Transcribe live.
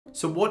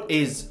So what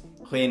is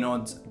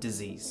Raynaud's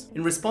disease?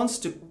 In response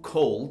to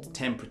cold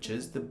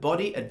temperatures, the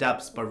body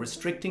adapts by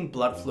restricting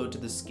blood flow to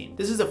the skin.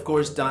 This is of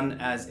course done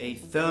as a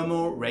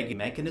thermoregulatory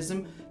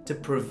mechanism to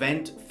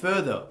prevent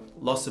further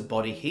loss of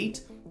body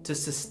heat to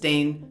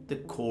sustain the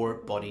core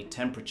body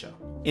temperature.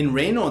 In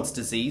Raynaud's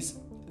disease,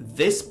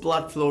 this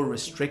blood flow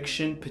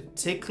restriction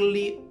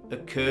particularly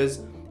occurs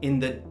in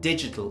the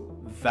digital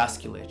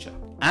vasculature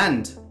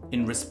and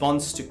in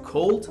response to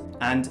cold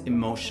and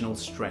emotional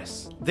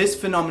stress. This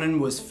phenomenon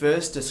was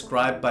first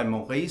described by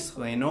Maurice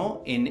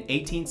Raynaud in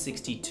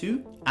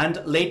 1862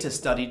 and later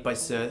studied by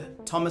Sir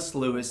Thomas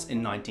Lewis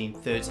in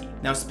 1930.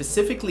 Now,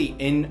 specifically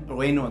in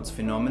Raynaud's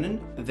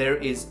phenomenon, there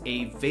is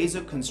a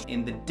vasoconstriction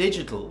in the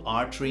digital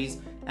arteries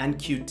and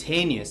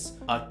cutaneous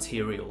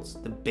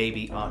arterioles, the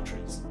baby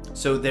arteries.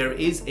 So there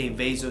is a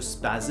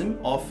vasospasm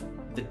of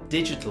the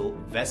digital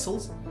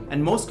vessels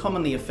and most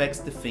commonly affects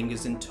the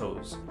fingers and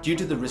toes. Due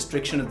to the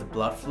restriction of the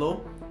blood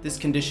flow, this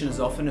condition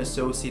is often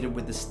associated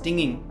with the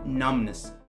stinging numbness